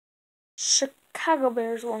Chicago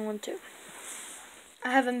Bears 112.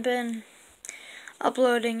 I haven't been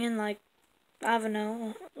uploading in like, I don't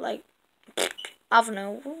know,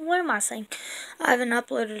 what am I saying? I haven't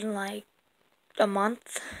uploaded in like a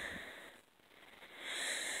month.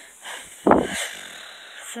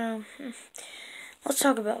 So, let's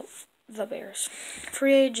talk about the Bears.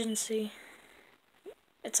 Free agency.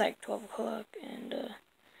 It's like 12 o'clock, and,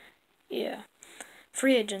 yeah.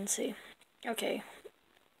 Free agency. Okay.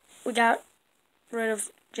 We got rid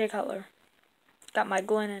of Jay Cutler. Got Mike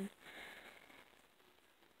Glennon.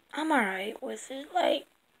 I'm alright with it. Like,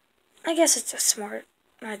 I guess it's a smart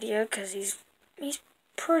idea, because he's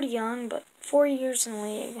pretty young, but 4 years in the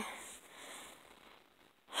league.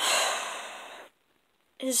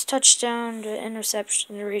 His touchdown to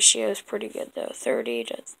interception ratio is pretty good, though. 30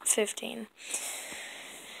 to 15.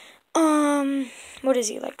 What is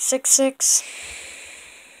he, like 6'6"?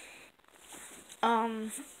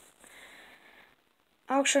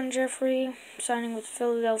 Alshon Jeffrey signing with the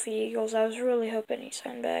Philadelphia Eagles. I was really hoping he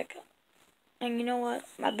signed back. And you know what?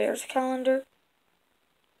 My Bears calendar,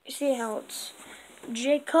 you see how it's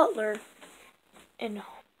Jay Cutler in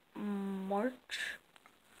March?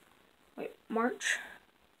 Wait, March?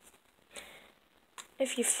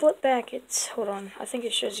 If you flip back, it's, hold on, I think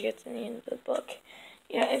it shows you at the end of the book.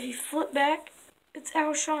 Yeah, if you flip back, it's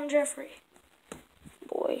Alshon Jeffrey.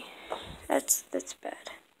 Boy, that's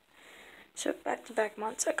bad. So back-to-back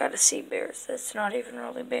months, I gotta see Bears. That's not even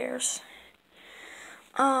really Bears.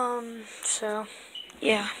 So,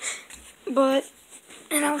 yeah. But,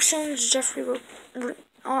 in Alshon's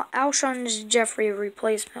Jeffrey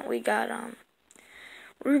replacement, we got,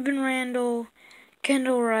 Ruben Randall,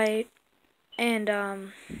 Kendall Wright,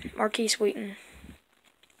 and, Marquise Wheaton.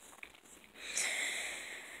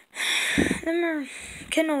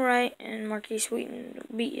 Kendall Wright and Marquise Wheaton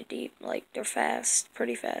beat you deep. Like, they're fast,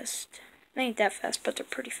 pretty fast. They ain't that fast, but they're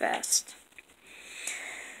pretty fast.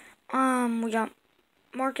 We got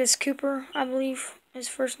Marcus Cooper, I believe his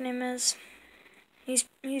first name is. He's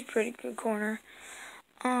pretty good corner.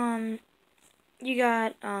 You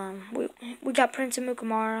got, we got Prince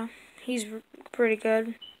Amukamara. He's pretty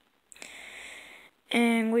good.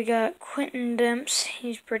 And we got Quentin Demps.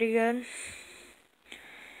 He's pretty good.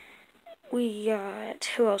 We got,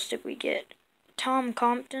 who else did we get? Tom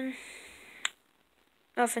Compton,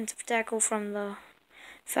 offensive tackle from the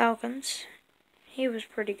Falcons. He was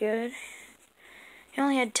pretty good. He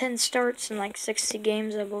only had 10 starts in like 60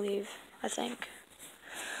 games, I believe. I think.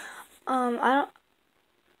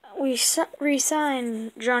 We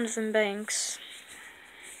re-signed Jonathan Banks.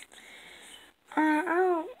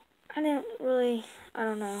 I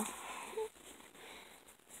don't know.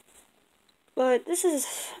 But this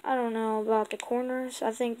is, I don't know about the corners.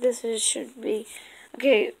 I think should be,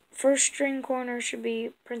 okay, first string corner should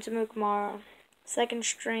be Prince Amukamara. Second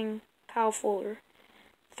string, Kyle Fuller.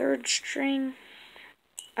 Third string,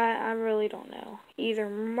 I really don't know. Either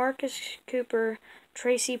Marcus Cooper,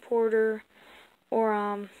 Tracy Porter, or,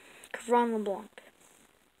 Kevon LeBlanc.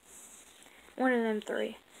 One of them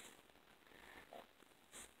three.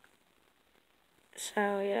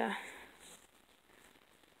 So, yeah.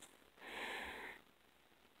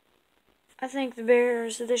 I think the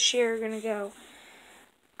Bears this year are going to go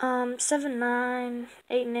 7-9,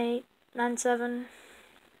 8-8, 9-7,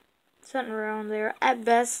 something around there. At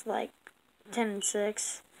best, like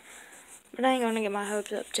 10-6. But I ain't going to get my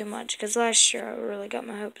hopes up too much, because last year I really got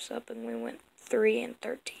my hopes up and we went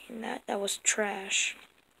 3-13. That was trash.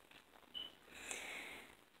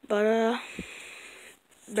 But,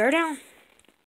 Beardown.